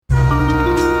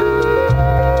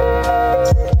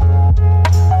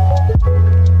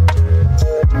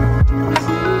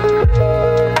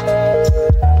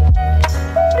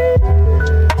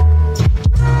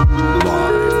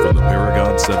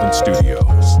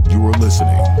You are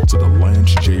listening to the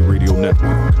Lance J Radio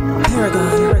Network.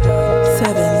 Paragon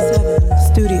 7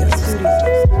 Studios.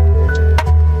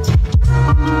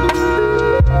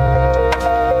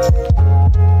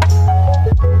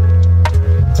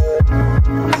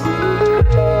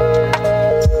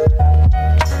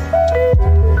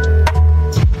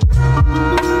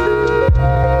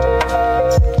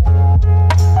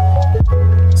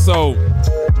 So,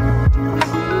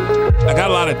 I got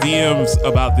a lot of DMs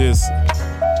about this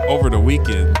over the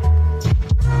weekend.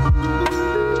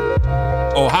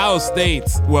 Ohio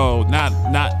State's, well, not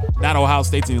Ohio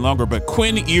State any longer, but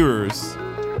Quinn Ewers,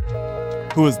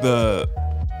 who is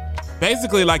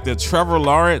basically like the Trevor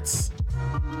Lawrence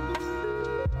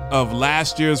of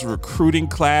last year's recruiting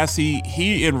class.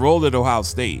 He enrolled at Ohio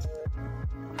State,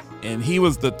 and he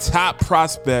was the top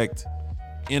prospect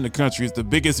in the country. It's the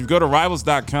biggest. If you go to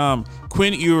rivals.com,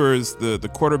 Quinn Ewers, the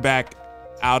quarterback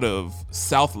out of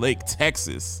South Lake,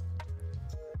 Texas,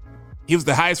 he was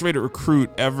the highest rated recruit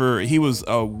ever. He was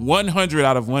a 100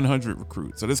 out of 100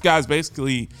 recruit. So this guy's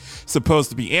basically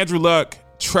supposed to be Andrew Luck,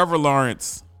 Trevor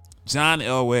Lawrence, John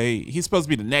Elway. He's supposed to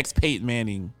be the next Peyton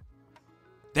Manning,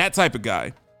 that type of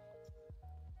guy.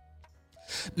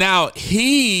 Now,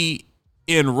 he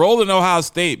enrolled in Ohio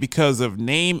State because of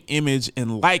name, image,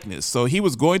 and likeness. So he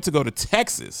was going to go to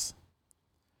Texas,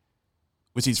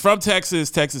 which he's from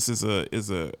Texas. Texas is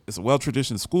a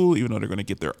well-traditioned school, even though they're going to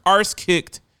get their arse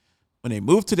kicked when they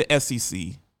move to the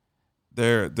SEC.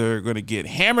 They're going to get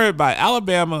hammered by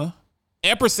Alabama,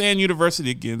 Ampersand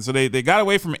University again. So they got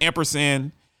away from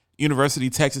Ampersand University,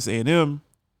 Texas A&M.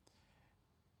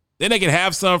 Then they can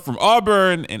have some from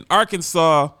Auburn and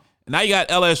Arkansas. And now you got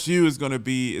LSU is going to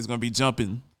be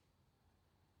jumping,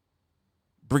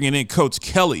 bringing in Coach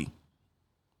Kelly.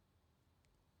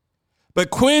 But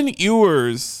Quinn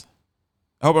Ewers,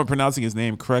 I hope I'm pronouncing his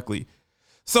name correctly.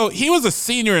 So he was a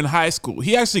senior in high school.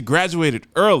 He actually graduated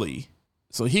early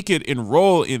so he could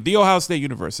enroll in The Ohio State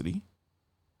University,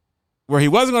 where he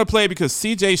wasn't going to play because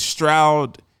C.J.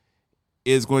 Stroud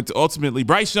is going to ultimately.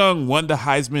 Bryce Young won the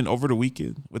Heisman over the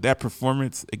weekend with that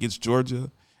performance against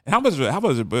Georgia. And how much on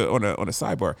a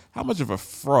sidebar, how much of a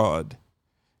fraud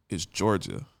is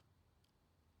Georgia?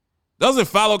 Those that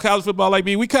follow college football like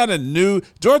me, we kind of knew.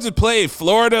 Georgia played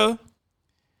Florida.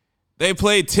 They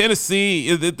played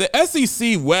Tennessee. The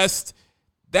SEC West,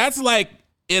 that's like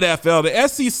NFL. The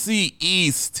SEC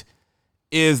East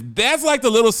that's like the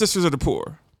Little Sisters of the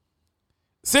Poor.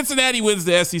 Cincinnati wins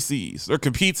the SEC East or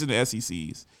competes in the SEC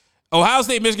East. Ohio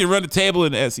State, Michigan run the table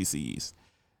in the SEC East.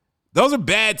 Those are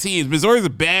bad teams. Missouri's a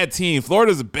bad team.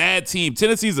 Florida's a bad team.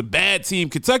 Tennessee's a bad team.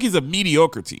 Kentucky's a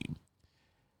mediocre team.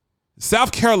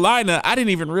 South Carolina, I didn't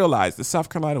even realize that South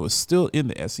Carolina was still in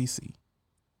the SEC.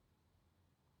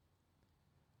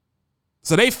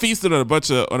 So they feasted on a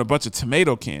bunch of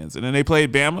tomato cans, and then they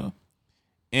played Bama,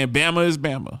 and Bama is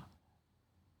Bama.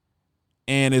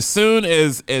 And as soon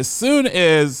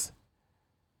as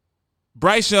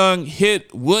Bryce Young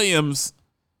hit Williams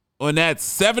on that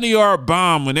 70-yard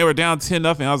bomb when they were down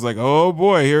 10-0, I was like, oh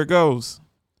boy, here it goes.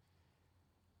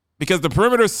 Because the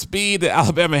perimeter speed that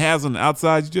Alabama has on the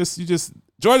outside, Georgia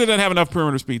doesn't have enough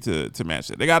perimeter speed to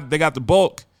match it. They got the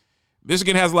bulk.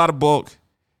 Michigan has a lot of bulk.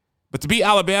 But to beat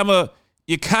Alabama,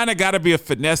 you kind of got to be a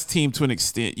finesse team to an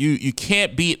extent. You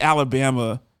can't beat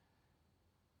Alabama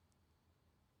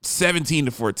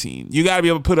 17-14. You got to be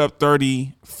able to put up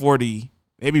 30, 40,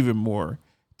 maybe even more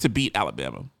to beat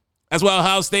Alabama. That's why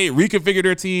Ohio State reconfigured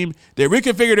their team. They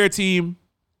reconfigured their team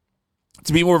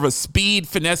to be more of a speed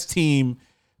finesse team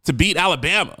to beat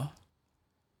Alabama.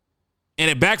 And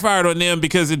it backfired on them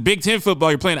because in Big Ten football,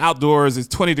 you're playing outdoors. It's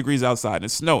 20 degrees outside and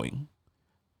it's snowing.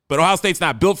 But Ohio State's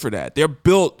not built for that. They're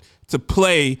built to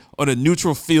play on a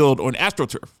neutral field on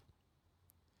AstroTurf.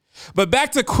 But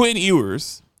back to Quinn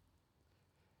Ewers.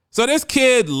 So this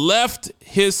kid left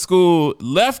his school,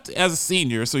 left as a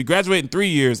senior, so he graduated in 3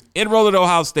 years, enrolled at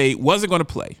Ohio State, wasn't going to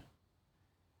play.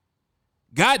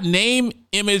 Got name,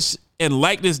 image, and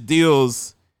likeness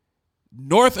deals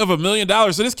north of $1 million.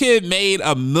 So this kid made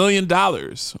 $1 million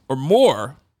or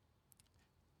more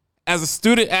as a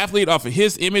student athlete off of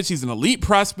his image. He's an elite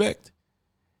prospect.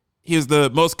 He is the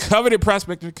most coveted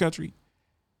prospect in the country.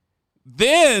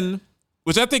 Then,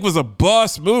 which I think was a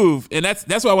boss move, and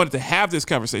that's why I wanted to have this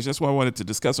conversation. That's why I wanted to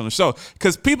discuss on the show.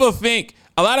 Because people think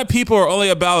a lot of people are only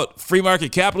about free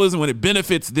market capitalism when it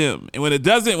benefits them. And when it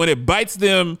doesn't, when it bites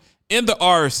them in the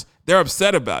arse, they're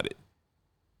upset about it.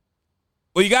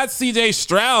 Well, you got C.J.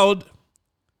 Stroud,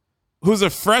 who's a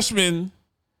freshman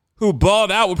who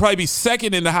balled out, will probably be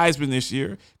second in the Heisman this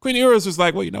year. Quinn Ewers was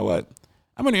like, well, you know what?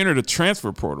 I'm going to enter the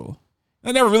transfer portal.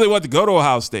 I never really wanted to go to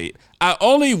Ohio State. I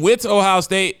only went to Ohio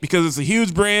State because it's a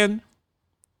huge brand.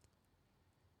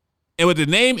 And with the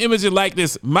name, image, and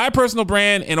likeness, my personal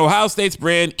brand and Ohio State's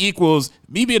brand equals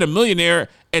me being a millionaire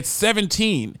at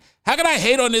 17. How can I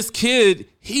hate on this kid?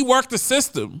 He worked the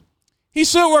system. He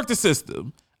should work the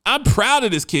system. I'm proud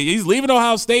of this kid. He's leaving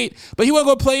Ohio State, but he wasn't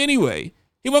going to play anyway.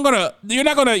 You're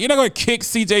not gonna kick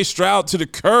CJ Stroud to the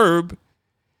curb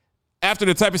after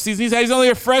the type of season he's had. He's only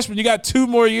a freshman. You got 2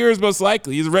 more years most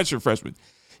likely. He's a redshirt freshman.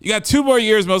 You got 2 more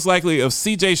years most likely of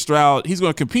CJ Stroud. He's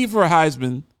going to compete for a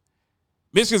Heisman.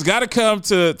 Michigan's got to come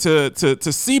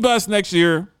to C-Bus next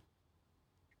year.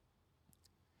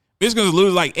 Michigan's going to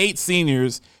lose like 8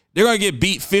 seniors. They're going to get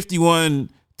beat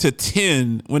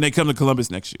 51-10 when they come to Columbus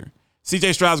next year.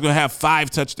 CJ Stroud's going to have 5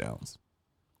 touchdowns.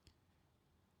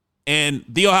 And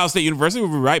The Ohio State University will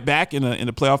be right back in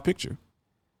the playoff picture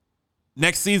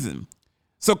next season.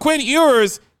 So Quinn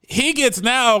Ewers,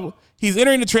 he's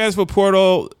entering the transfer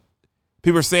portal.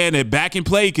 People are saying that back in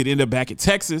play, he could end up back at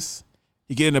Texas.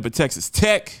 He could end up at Texas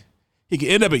Tech. He could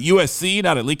end up at USC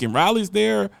now that Lincoln Riley's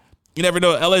there. You never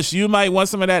know. LSU might want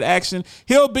some of that action.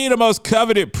 He'll be the most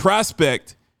coveted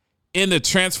prospect in the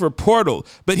transfer portal,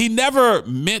 but he never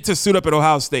meant to suit up at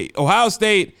Ohio State. Ohio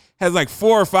State has like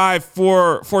 4 or 5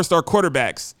 four-star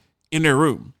quarterbacks in their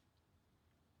room.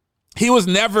 He was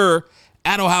never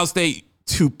at Ohio State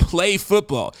to play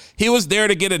football. He was there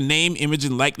to get a name, image,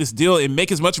 and likeness deal and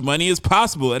make as much money as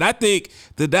possible. And I think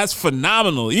that that's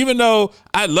phenomenal. Even though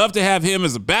I'd love to have him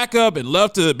as a backup and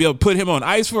love to be able to put him on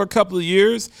ice for a couple of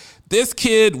years, this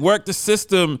kid worked the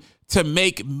system to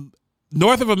make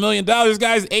north of $1 million. This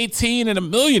guy's 18 and a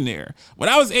millionaire. When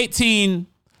I was 18,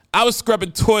 I was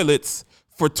scrubbing toilets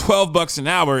for $12 an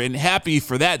hour and happy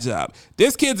for that job.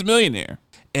 This kid's a millionaire.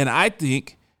 And I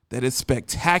think that it's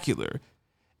spectacular.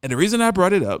 And the reason I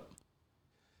brought it up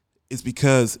is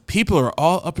because people are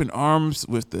all up in arms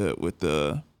with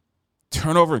the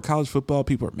turnover in college football.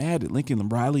 People are mad that Lincoln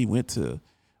Riley went to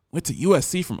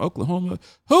USC from Oklahoma.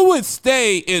 Who would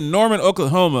stay in Norman,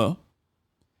 Oklahoma,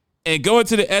 and go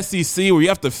into the SEC where you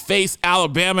have to face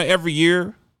Alabama every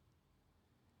year?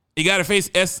 You got to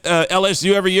face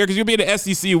LSU every year because you'll be in the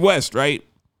SEC West, right?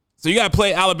 So you got to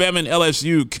play Alabama and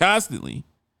LSU constantly.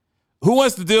 Who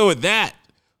wants to deal with that?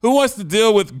 Who wants to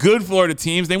deal with good Florida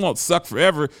teams? They won't suck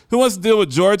forever. Who wants to deal with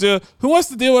Georgia? Who wants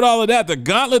to deal with all of that? The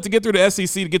gauntlet to get through the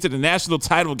SEC, to get to the national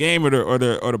title game or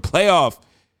the playoff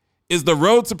is the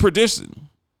road to perdition.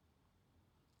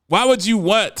 Why would you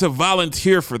want to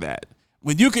volunteer for that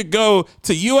when you could go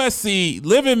to USC,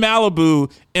 live in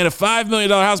Malibu in a $5 million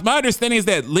house? My understanding is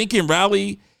that Lincoln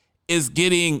Riley is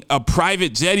getting a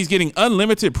private jet. He's getting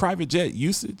unlimited private jet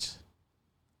usage.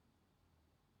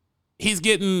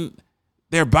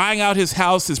 They're buying out his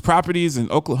house, his properties in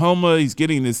Oklahoma. He's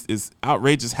getting this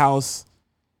outrageous house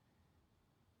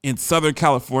in Southern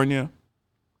California.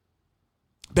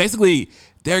 Basically,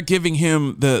 they're giving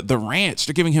him the ranch.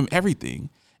 They're giving him everything.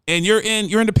 And you're in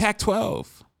the Pac-12.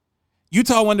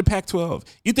 Utah won the Pac-12.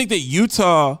 You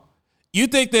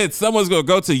think that someone's going to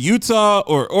go to Utah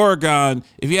or Oregon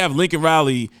if you have Lincoln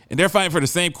Riley and they're fighting for the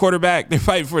same quarterback, they're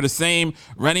fighting for the same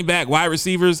running back, wide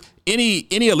receivers, any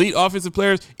elite offensive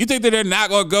players? You think that they're not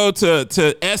going to go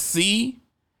to SC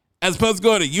as opposed to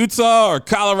going to Utah or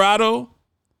Colorado?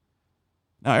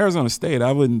 Now, Arizona State,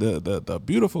 I went the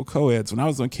beautiful co-eds when I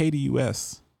was on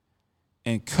KDUS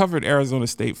and covered Arizona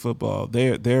State football.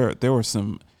 There were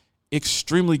some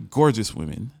extremely gorgeous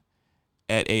women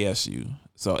at ASU.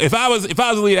 So if I was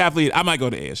a lead athlete, I might go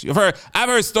to ASU. I've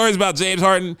heard stories about James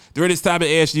Harden during his time at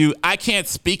ASU. I can't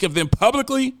speak of them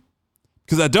publicly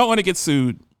because I don't want to get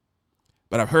sued,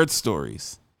 but I've heard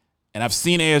stories. And I've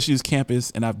seen ASU's campus,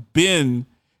 and I've been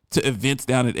to events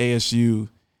down at ASU.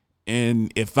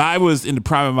 And if I was in the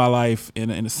prime of my life in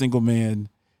a single man,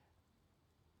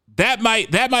 that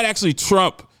might actually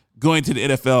trump going to the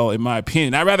NFL, in my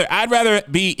opinion. I'd rather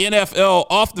be NFL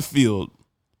off the field,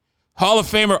 Hall of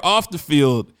Famer off the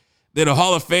field, than a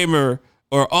Hall of Famer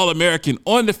or All-American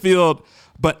on the field.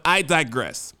 But I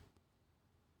digress.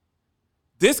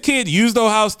 This kid used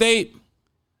Ohio State.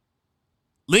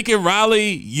 Lincoln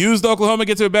Riley used Oklahoma to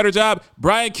get to a better job.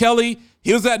 Brian Kelly,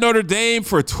 he was at Notre Dame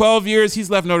for 12 years. He's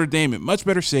left Notre Dame in much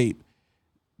better shape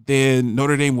than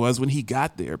Notre Dame was when he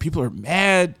got there. People are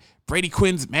mad. Brady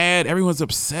Quinn's mad. Everyone's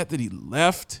upset that he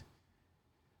left.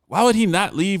 Why would he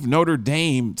not leave Notre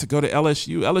Dame to go to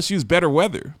LSU? LSU's better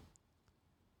weather,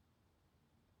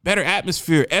 better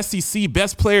atmosphere, SEC,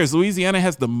 best players. Louisiana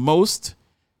has the most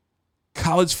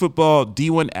college football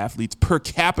D1 athletes per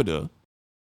capita.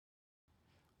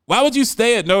 Why would you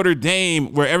stay at Notre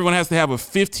Dame where everyone has to have a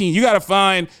 15? You got to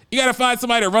find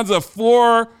somebody that runs a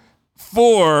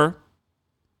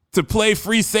to play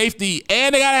free safety,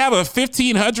 and they gotta have a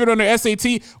 1,500 on their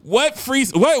SAT.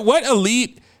 What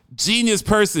elite genius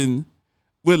person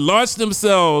would launch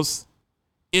themselves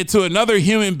into another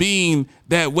human being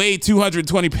that weighed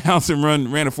 220 pounds and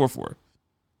ran a 4.4?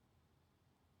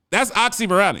 That's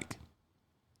oxymoronic.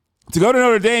 To go to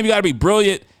Notre Dame, you gotta be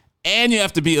brilliant and you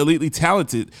have to be elitely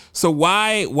talented. So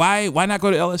why not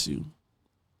go to LSU?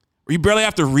 Or you barely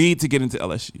have to read to get into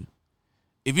LSU.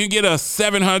 If you get a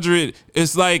 700,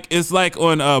 it's like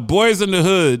on Boys in the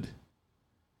Hood,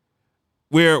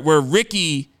 where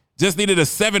Ricky just needed a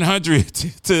 700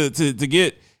 to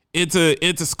get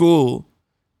into school,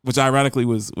 which ironically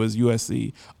was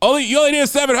USC. You only need a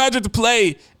 700 to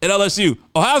play at LSU.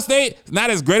 Ohio State is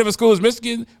not as great of a school as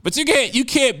Michigan, but you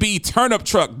can't be turnip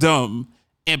truck dumb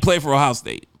and play for Ohio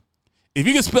State. If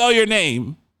you can spell your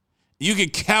name, you can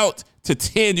count to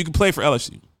 10, you can play for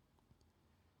LSU.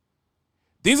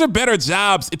 These are better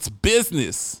jobs. It's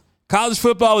business. College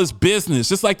football is business,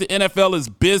 just like the NFL is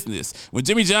business. When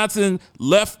Jimmy Johnson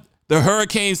left the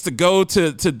Hurricanes to go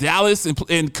to Dallas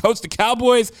and coach the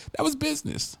Cowboys, that was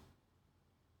business.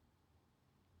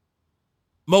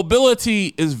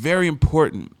 Mobility is very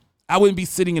important. I wouldn't be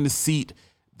sitting in the seat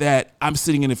that I'm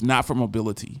sitting in if not for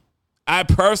mobility. I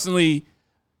personally,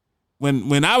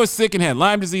 when I was sick and had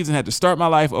Lyme disease and had to start my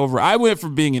life over, I went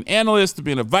from being an analyst to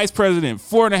being a vice president in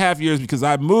 4.5 years because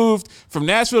I moved from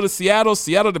Nashville to Seattle,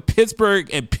 Seattle to Pittsburgh,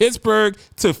 and Pittsburgh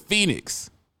to Phoenix.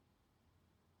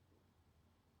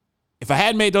 If I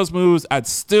hadn't made those moves, I'd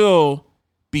still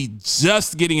be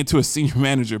just getting into a senior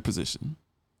manager position.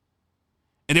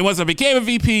 And then once I became a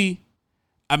VP,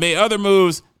 I made other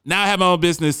moves. Now I have my own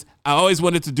business. I always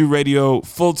wanted to do radio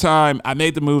full time. I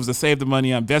made the moves. I saved the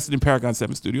money. I invested in Paragon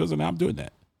 7 Studios, and now I'm doing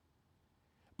that.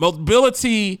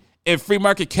 Mobility and free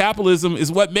market capitalism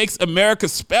is what makes America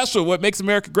special, what makes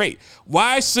America great.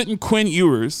 Why shouldn't Quinn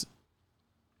Ewers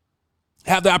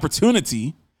have the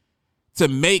opportunity to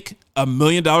make $1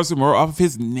 million or more off of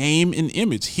his name and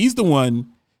image? He's the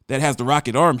one that has the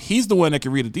rocket arm. He's the one that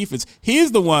can read a defense.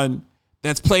 He's the one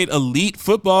that's played elite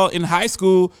football in high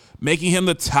school, making him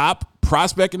the top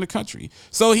prospect in the country.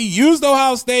 So he used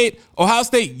Ohio State. Ohio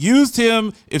State used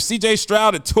him. If C.J.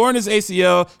 Stroud had torn his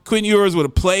ACL, Quinn Ewers would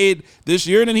have played this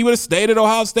year, and then he would have stayed at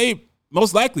Ohio State,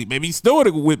 most likely. Maybe he still would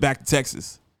have went back to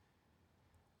Texas.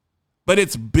 But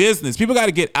it's business. People got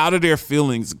to get out of their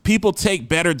feelings. People take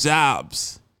better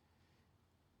jobs.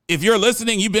 If you're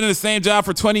listening, you've been in the same job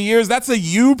for 20 years, that's a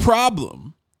you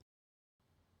problem.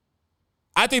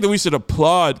 I think that we should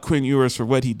applaud Quinn Ewers for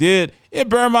what he did. It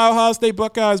burned my Ohio State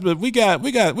Buckeyes, but we got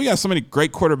so many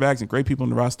great quarterbacks and great people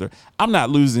in the roster. I'm not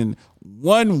losing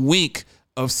 1 week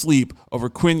of sleep over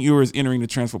Quinn Ewers entering the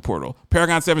transfer portal.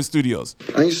 Paragon 7 Studios.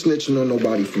 I ain't snitching on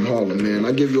nobody from Harlem, man.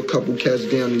 I give you a couple cats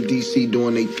down in D.C.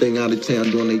 doing their thing, out of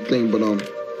town doing their thing, but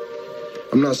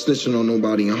I'm not snitching on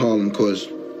nobody in Harlem, because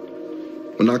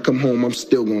when I come home, I'm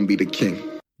still going to be the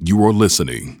king. You are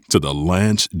listening to the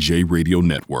Lance J Radio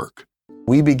Network.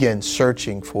 We begin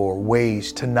searching for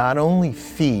ways to not only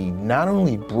feed, not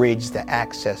only bridge the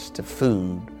access to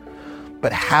food,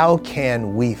 but how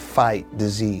can we fight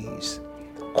disease?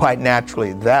 Quite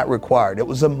naturally, that required, it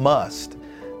was a must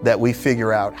that we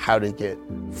figure out how to get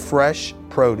fresh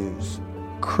produce,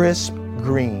 crisp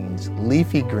greens,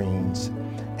 leafy greens,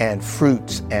 and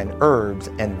fruits and herbs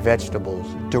and vegetables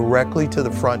directly to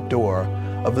the front door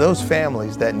of those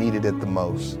families that needed it the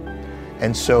most.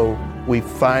 And so we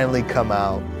finally come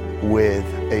out with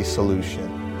a solution,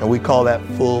 and we call that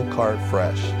Full Cart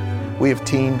Fresh. We have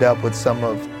teamed up with some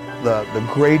of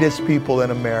the greatest people in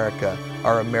America,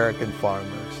 our American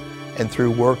farmers. And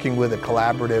through working with a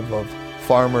collaborative of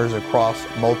farmers across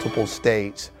multiple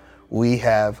states, we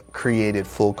have created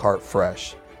Full Cart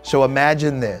Fresh. So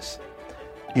imagine this,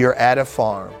 you're at a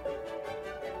farm,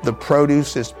 the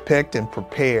produce is picked and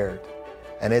prepared,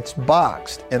 and it's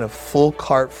boxed in a Full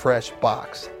Cart Fresh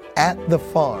box at the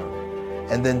farm.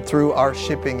 And then through our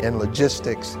shipping and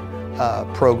logistics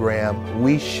program,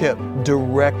 we ship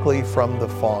directly from the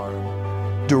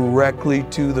farm, directly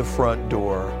to the front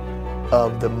door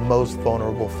of the most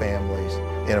vulnerable families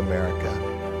in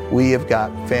America. We have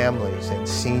got families and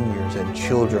seniors and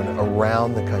children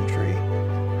around the country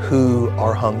who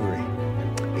are hungry,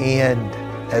 and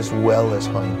as well as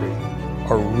hungry,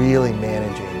 are really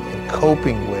managing and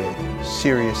coping with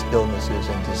serious illnesses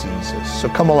and diseases. So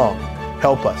come along,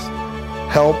 help us.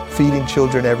 Help feeding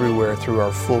children everywhere through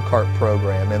our Full Cart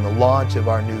program and the launch of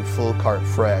our new Full Cart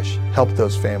Fresh. Help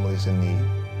those families in need.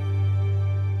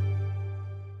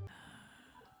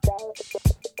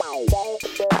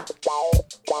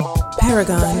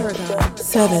 Paragon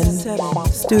 7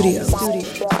 Studios.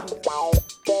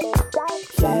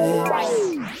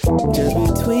 Just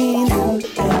between you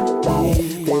and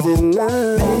me, there's a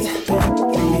night,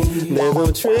 there's no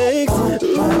tricks,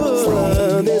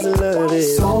 ooh, there's a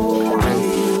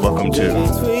love. Welcome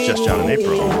to Just John and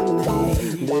April,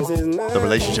 the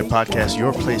relationship podcast,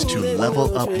 your place to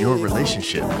level up your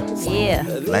relationship. Yeah.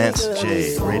 Lance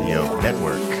J Radio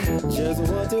Network.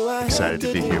 Excited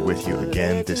to be here with you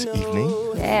again this evening.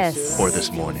 Yes. Or this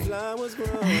morning.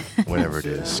 Whatever it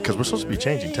is. Because we're supposed to be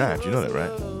changing times. You know that,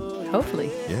 right?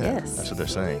 Hopefully. Yeah. Yes. That's what they're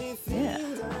saying. Yeah.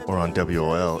 We're on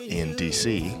WOL in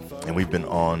D.C. And we've been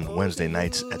on Wednesday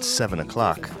nights at 7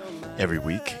 o'clock every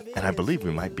week. And I believe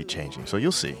we might be changing. So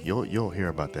you'll see. You'll hear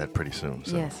about that pretty soon.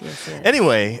 So. Yes.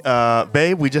 Anyway,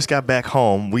 babe, we just got back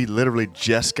home. We literally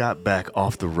just got back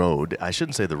off the road. I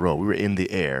shouldn't say the road. We were in the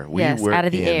air. We were out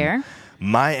of the air.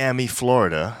 Miami,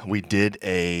 Florida. We did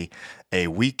a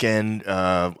weekend,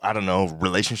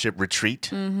 relationship retreat.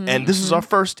 Mm-hmm, and this is our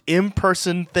first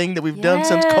in-person thing that we've done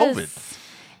since COVID.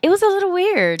 It was a little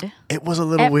weird. It was a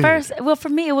little weird. At first, well, for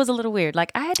me, it was a little weird.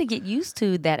 Like, I had to get used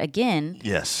to that again.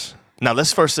 Yes. Now,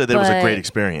 let's first say that it was a great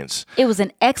experience. It was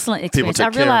an excellent experience. People I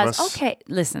took care of realized, us. okay,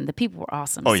 listen, the people were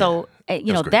awesome. Oh, yeah. So,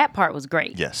 Great. that part was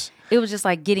great. Yes. It was just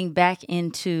like getting back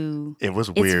into. It was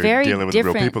it's weird very dealing with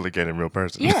different. real people again in real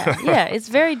person. Yeah. It's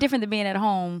very different than being at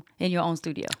home in your own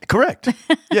studio. Correct.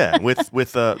 Yeah. With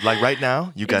like right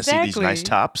now, you guys see these nice Exactly.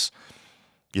 tops.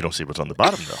 You don't see what's on the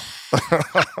bottom though.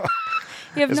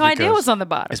 You have It's no idea because- what's on the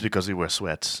bottom. It's because we wear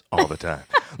sweats all the time.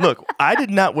 Look, I did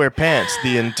not wear pants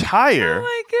the entire Oh,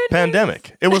 my goodness.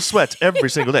 pandemic. It was sweats every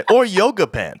single day, or yoga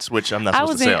pants, which I'm not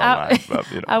supposed to say online.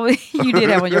 But, You did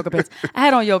have on yoga pants. I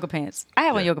had on yoga pants. I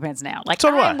have on yoga pants now. Like,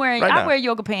 So do I, I'm wearing, right I now. wear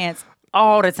yoga pants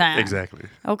all the time. Exactly.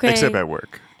 Okay. Except at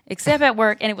work. Except at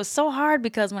work. And it was so hard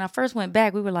because when I first went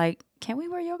back, we were like, can we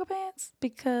wear yoga pants?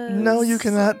 Because No, you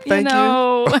cannot. Thank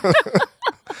you.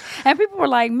 And people were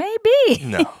like, maybe.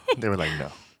 No, they were like, no.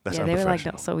 That's Yeah, they were like,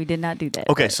 unprofessional. no. So we did not do that.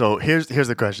 Okay, But- so here's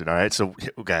the question. All right, so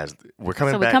guys, we're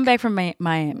coming So back. we come back from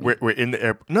Miami. We're in the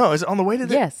airport. No, is it on the way to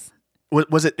the? Yes.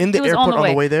 Was it in the It was airport on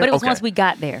the way there? But it was Okay. once we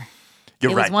got there.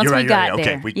 You're It was right. once You're we right. got You're right.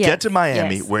 there. Okay, we Yes, get to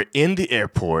Miami. yes. We're in the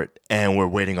airport and we're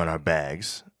waiting on our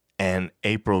bags. And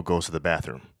April goes to the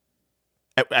bathroom.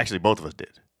 Actually, both of us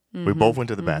did. We both went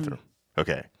to the bathroom.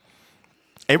 Okay.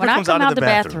 April When I comes come out out of the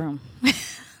bathroom.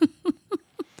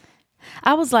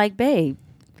 I was like, babe,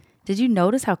 did you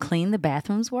notice how clean the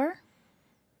bathrooms were?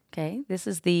 Okay,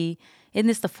 isn't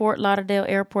this the Fort Lauderdale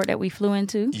airport that we flew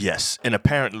into? Yes, and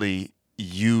apparently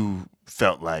you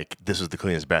felt like this is the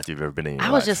cleanest bath you've ever been in your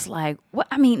I was life. just like, what?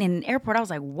 I mean, in an airport, I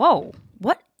was like, whoa,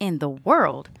 what in the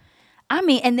world? I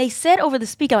mean, and they said over the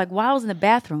speaker, like while I was in the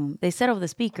bathroom, they said over the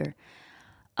speaker,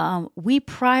 we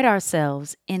pride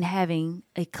ourselves in having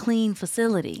a clean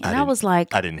facility. And I was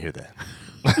like, I didn't hear that.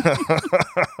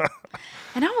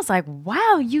 and I was like,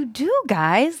 wow, you do,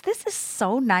 guys. This is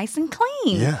so nice and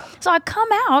clean. Yeah. So I come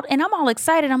out and I'm all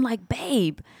excited. I'm like,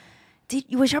 babe,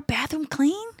 was your bathroom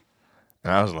clean?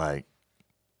 And I was like,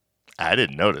 I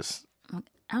didn't notice.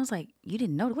 I was like, you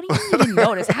didn't notice? What do you mean you didn't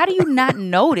notice? How do you not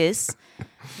notice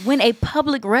when a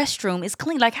public restroom is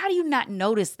clean? Like, how do you not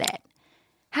notice that?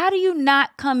 How do you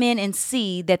not come in and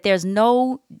see that there's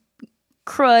no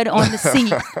crud on the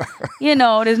seat?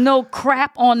 There's no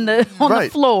crap on the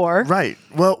floor. Right.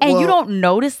 Well, And you don't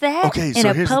notice that Okay, in so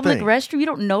a here's the public thing. restroom? You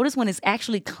don't notice when it's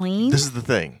actually clean? This is the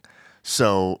thing.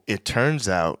 So it turns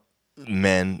out,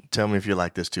 men, tell me if you're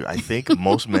like this too. I think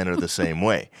most men are the same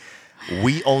way.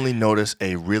 We only notice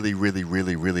a really, really,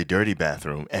 really, really dirty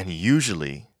bathroom, and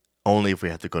usually only if we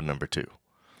have to go to number 2.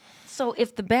 So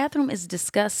if the bathroom is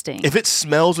disgusting, If it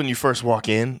smells when you first walk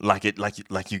in, like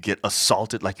you get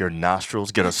assaulted, like your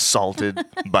nostrils get assaulted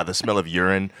by the smell of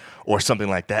urine or something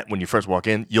like that when you first walk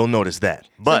in, you'll notice that.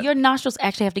 But so your nostrils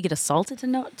actually have to get assaulted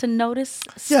to notice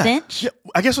stench? Yeah,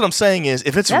 I guess what I'm saying is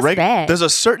if it's That's bad. there's a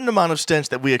certain amount of stench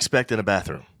that we expect in a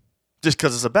bathroom. Just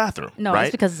because it's a bathroom, No, right?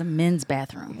 it's because it's a men's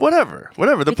bathroom. Whatever.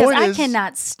 The Because point I is,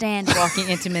 cannot stand walking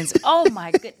into men's. Oh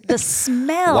my god, the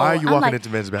smell! Why are you I'm walking like,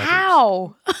 into men's bathrooms?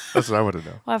 How? that's what I want to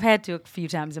know. Well, I've had to a few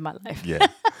times in my life. Yeah.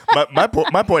 my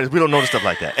point is we don't notice stuff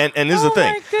like that. And this is the Oh,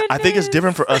 thing. my I think it's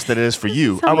different for us than it is for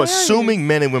you. It's I'm hilarious. assuming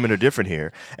men and women are different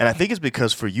here. And I think it's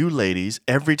because for you ladies,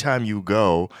 every time you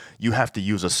go, you have to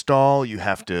use a stall, you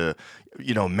have to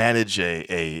manage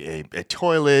a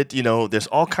toilet, there's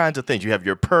all kinds of things. You have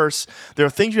your purse. There are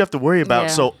things you have to worry about. Yeah.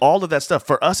 So all of that stuff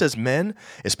for us as men,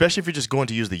 especially if you're just going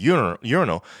to use the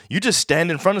urinal, you just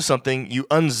stand in front of something, you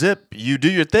unzip, you do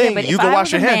your thing, but you if go I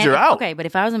wash was your a hands, man- you're out. Okay, but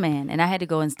if I was a man and I had to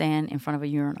go and stand in front of a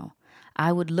urinal,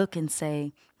 I would look and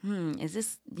say, is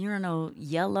this urinal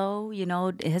yellow? You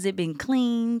know, has it been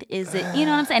cleaned? Is it, you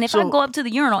know what I'm saying? If I go up to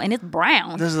the urinal and it's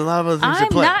brown, there's a lot of other things at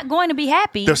play. I'm not going to be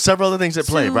happy. There's several other things at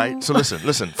play, right? So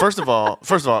listen. First of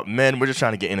all, men, we're just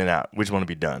trying to get in and out. We just want to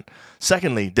be done.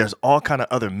 Secondly, there's all kind of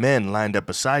other men lined up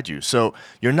beside you. So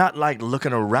you're not like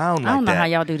looking around like that. I don't know how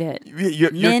y'all do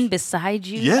that. Men beside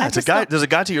you? Yeah, there's a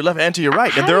guy to your left and to your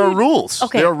right. And there are rules.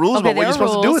 Okay. There are rules about what you're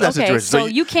supposed to do in that situation. So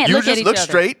you can't look at each other. You just look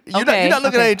straight. You're not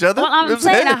looking at each other. Well, I'm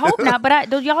saying I hope not, but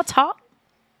do y'all talk?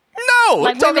 No,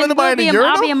 like talking to anybody in the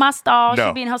urinal. I'll be in my stall. No.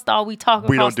 She'll be in her stall. We talk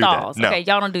across stalls. No. Okay,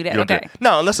 y'all don't do that. Okay.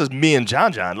 No, unless it's me and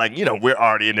John. Like, we're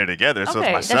already in there together. So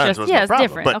it's my son. So it's no problem.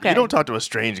 Different. But you don't talk to a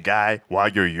strange guy while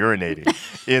you're urinating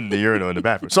in the urinal in the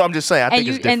bathroom. So I'm just saying, I think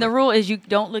it's different. And the rule is you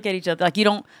don't look at each other. Like, you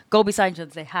don't go beside each other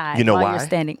and say hi you know while why? you're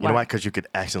standing. You know why? Because you could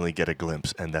accidentally get a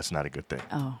glimpse, and that's not a good thing.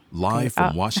 Oh. Live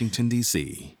from Washington,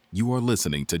 D.C., you are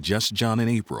listening to Just John and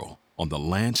April on the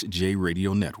Lance J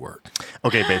Radio Network.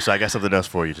 Okay, babe, so I got something else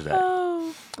for you today.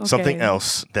 Okay. Something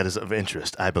else that is of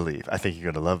interest, I believe. I think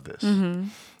you're going to love this. Mm-hmm.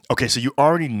 Okay, so you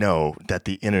already know that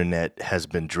the internet has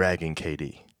been dragging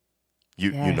KD.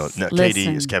 You know,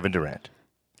 KD is Kevin Durant.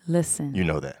 Listen. You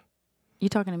know that. You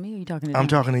talking to me or you talking to I'm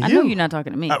talking to you. I know you're not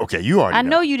talking to me. Okay, you already know. I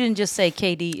know you didn't just say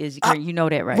KD is, you know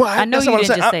that, right? Well, I know you didn't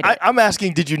just say that. I'm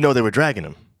asking, did you know they were dragging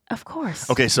him? Of course.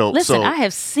 Okay, so listen, I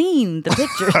have seen the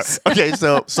pictures. Okay,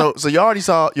 so you already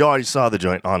saw the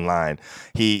joint online.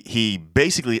 He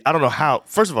basically, I don't know how.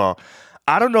 First of all,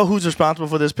 I don't know who's responsible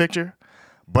for this picture,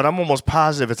 but I'm almost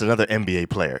positive it's another NBA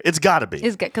player. It's got to be.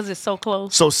 It's because it's so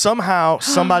close. So somehow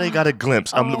somebody got a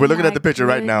glimpse. We're looking at the picture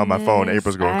right now on my phone.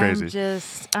 April's going crazy.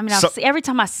 Every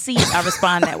time I see it, I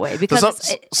respond that way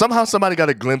because somehow somebody got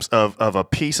a glimpse of a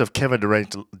piece of Kevin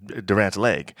Durant's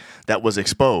leg that was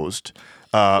exposed.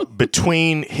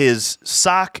 Between his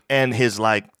sock and his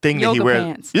thing that he wears,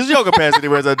 pants. His yoga pants that he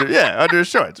wears under his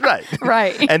shorts, right?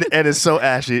 Right. And it's so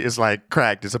ashy, it's like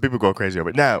cracked, and some people go crazy over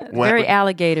it. Now, very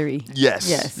alligatory.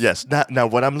 Yes. Now,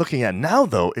 what I'm looking at now,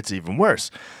 though, it's even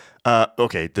worse.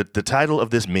 Okay, the title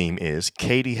of this meme is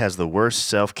 "Katie has the worst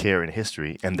self-care in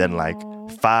history," and then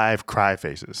 5 cry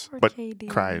faces. But Katie.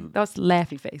 Cry. That's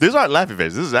laughy faces. These aren't laughy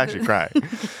faces. This is actually crying.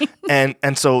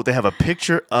 and so they have a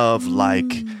picture of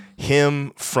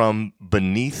him from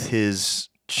beneath his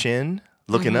chin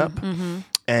looking up,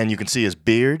 and you can see his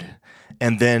beard.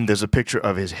 And then there's a picture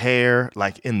of his hair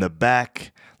in the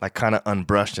back, kind of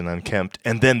unbrushed and unkempt.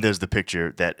 And then there's the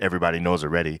picture that everybody knows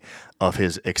already of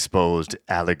his exposed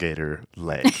alligator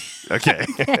leg. Okay.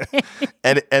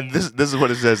 and this is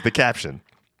what it says, the caption.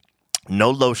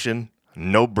 No lotion,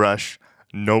 no brush,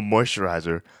 no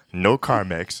moisturizer, no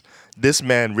Carmex. This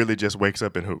man really just wakes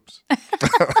up in hoops.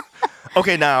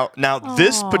 Okay, now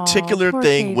this particular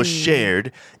thing was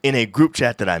shared in a group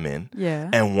chat that I'm in. Yeah.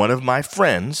 And one of my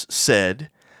friends said,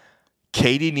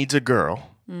 Katie needs a girl.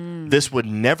 This would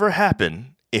never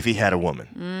happen if he had a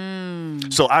woman.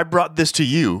 So I brought this to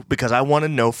you because I want to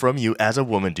know from you as a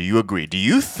woman, do you agree? Do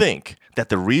you think that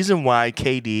the reason why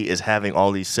KD is having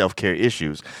all these self-care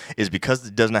issues is because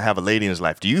he does not have a lady in his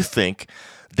life? Do you think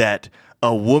that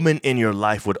a woman in your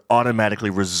life would automatically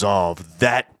resolve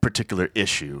that particular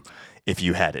issue if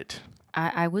you had it?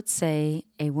 I would say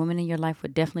a woman in your life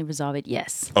would definitely resolve it,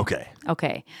 yes.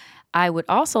 Okay. I would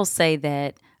also say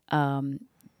that,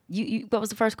 you what was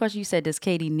the first question? You said, does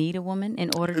Katie need a woman in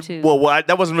order to... Well,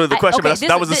 that wasn't really the question, but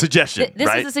that was a suggestion, This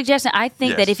right? is a suggestion. I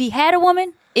think that if he had a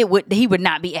woman, he would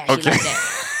not be acting like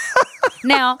that.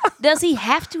 Now, does he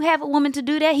have to have a woman to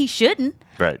do that? He shouldn't.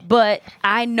 Right. But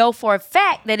I know for a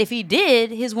fact that if he did,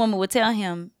 his woman would tell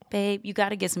him, babe, you got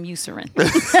to get some Eucerin.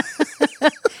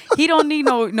 He don't need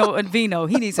no Aveeno.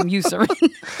 He needs some Eucerin.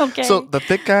 Okay. So the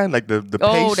thick kind, like the paste?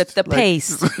 Oh, the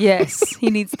paste. Yes, he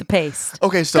needs the paste.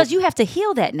 Okay, so... Because you have to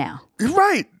heal that now.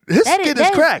 Right. His skin is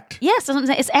cracked. Yes, that's what I'm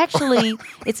saying.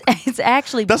 It's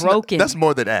actually broken. That's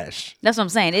more than ash. That's what I'm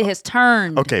saying. It has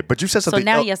turned. Okay, but you said something... So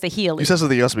now he has to heal it. You said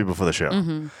something else to me before the show.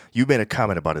 Mm-hmm. You made a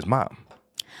comment about his mom.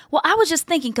 Well, I was just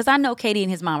thinking, because I know Katie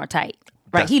and his mom are tight.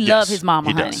 Right, he loves his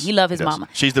mama, honey. He loves his mama.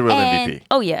 She's the real MVP.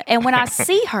 Oh, yeah. And when I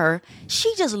see her,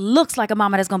 she just looks like a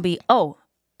mama that's going to be,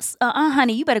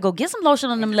 honey, you better go get some lotion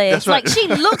on them legs. That's right. Like, she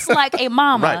looks like a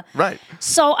mama. Right.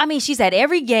 So, I mean, she's at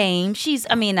every game.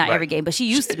 Not every game, but she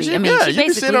used to be. She basically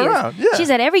can sit around. Yeah. She's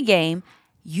at every game.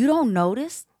 You don't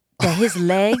notice that his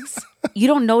legs, you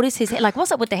don't notice his hair. Like,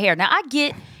 what's up with the hair? Now, I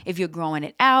get if you're growing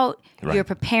it out, you're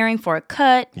preparing for a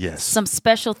cut, some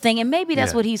special thing, and maybe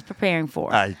that's what he's preparing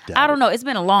for. I don't know. It's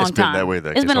been a long time. It's been that way.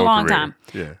 It's been a long time.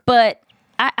 Yeah. But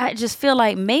I just feel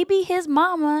like maybe his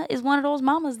mama is one of those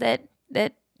mamas that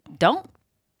don't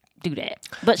do that.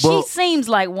 But Well, she seems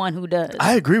like one who does.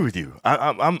 I agree with you.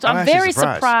 I'm I'm actually very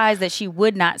surprised that she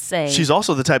would not say. She's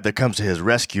also the type that comes to his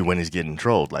rescue when he's getting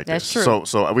trolled like That's this. true.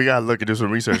 So we gotta look and do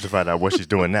some research to find out what she's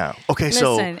doing now. Okay,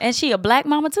 Listen, and she a black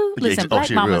mama too? Yeah, Listen, oh, black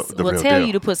she mamas the will real tell deal.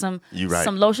 you to put some right.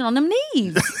 lotion on them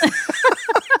knees.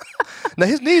 now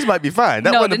his knees might be fine.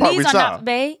 That no, wasn't the the part knees we are saw. not,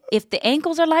 babe. If the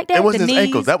ankles are like that, It wasn't the his knees,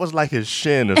 ankles. That was like his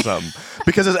shin or something.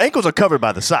 Because his ankles are covered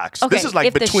by the socks. Okay, This is like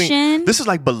if the between. shin- This is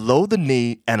like below the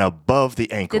knee and above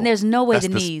the ankle. then there's no way That's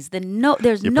the the- knees.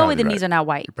 There's You're no way probably the knees right. are not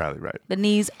white. You're probably right. The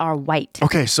knees are white.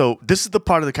 Okay, so this is the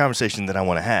part of the conversation that I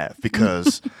want to have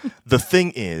because the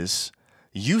thing is,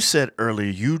 you said earlier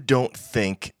you don't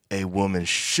think a woman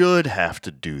should have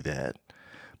to do that,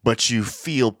 but you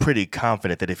feel pretty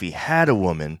confident that if he had a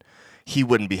woman, he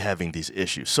wouldn't be having these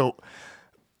issues. So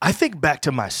I think back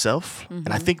to myself and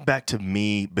I think back to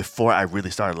me before I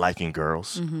really started liking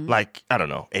girls, like, I don't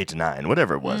know, 8 to 9,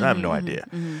 whatever it was. I have no idea.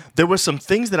 There were some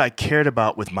things that I cared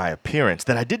about with my appearance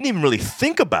that I didn't even really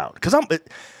think about because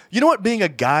you know what being a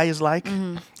guy is like?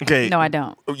 Okay. No, I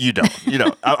don't. You don't. You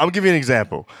know, I'll give you an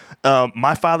example.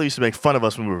 My father used to make fun of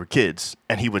us when we were kids,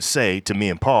 and he would say to me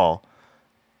and Paul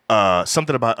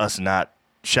something about us not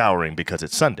showering because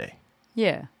it's Sunday.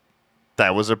 Yeah.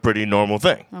 That was a pretty normal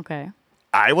thing. Okay.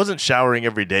 I wasn't showering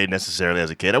every day necessarily as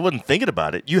a kid. I wasn't thinking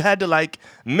about it. You had to like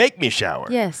make me shower.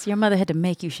 Yes, your mother had to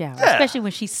make you shower, Yeah. especially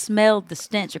when she smelled the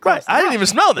stench across Right. the I didn't house. even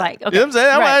smell that. Like, okay. You know what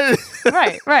I'm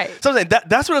saying? Right. So I'm saying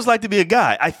that's what it's like to be a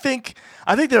guy. I think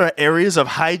there are areas of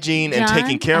hygiene and John,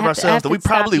 taking care of I have to ourselves that we stop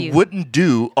probably you. wouldn't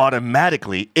do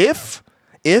automatically if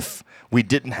we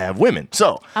didn't have women.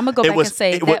 So I'ma go it back was, and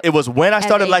say it, that it was when I as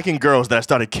started a- liking girls that I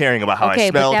started caring about how I Okay,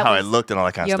 but smelled, that how I was looked, and all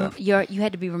that kind of stuff. You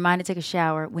had to be reminded to take a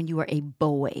shower when you were a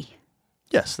boy.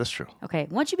 Yes, that's true. Okay,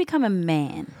 once you become a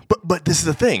man, But this is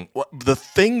the thing. The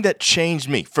thing that changed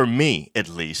me, for me at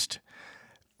least,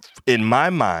 in my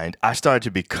mind, I started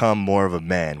to become more of a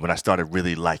man when I started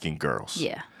really liking girls.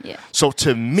 yeah. So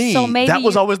to me, So maybe that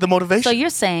was always the motivation. So you're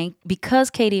saying because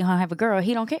Katie don't have a girl,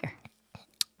 he don't care?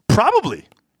 Probably.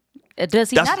 Does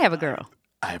he That's- not have a girl?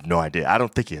 I have no idea. I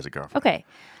don't think he has a girlfriend. Okay,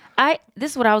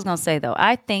 this is what I was gonna say though.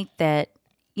 I think that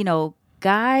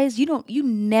guys, you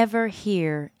never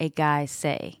hear a guy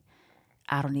say,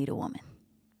 "I don't need a woman."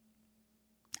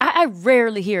 I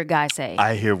rarely hear a guy say.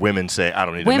 I hear women say, I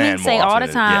don't need a man Women more say all often the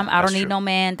than- time, yeah, "I that's don't need true. no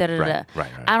man." Da da da. Right.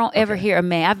 I don't ever hear a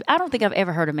man. I don't think I've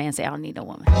ever heard a man say, "I don't need no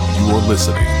woman." You are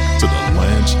listening to the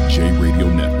Lance J Radio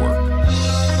Network.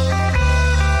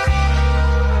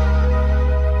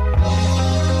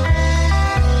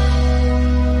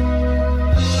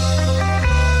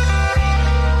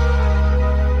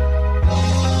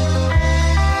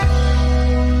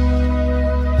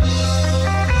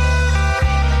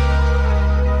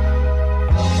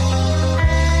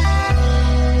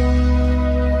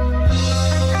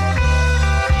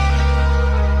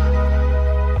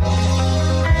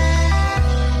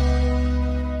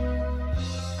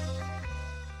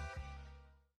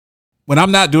 When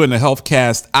I'm not doing the health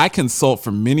cast, I consult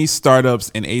for many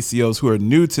startups and ACOs who are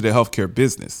new to the healthcare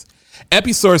business.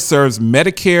 Episource serves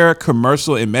Medicare,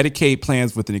 commercial, and Medicaid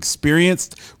plans with an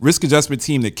experienced risk adjustment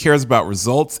team that cares about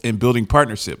results and building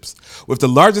partnerships. With the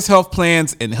largest health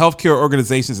plans and healthcare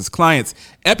organizations as clients,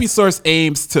 Episource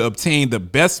aims to obtain the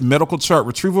best medical chart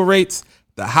retrieval rates,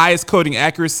 the highest coding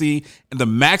accuracy, and the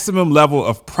maximum level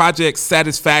of project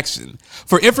satisfaction.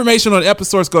 For information on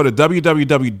Episource, go to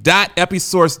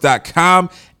www.episource.com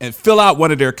and fill out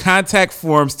one of their contact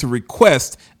forms to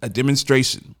request a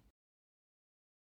demonstration.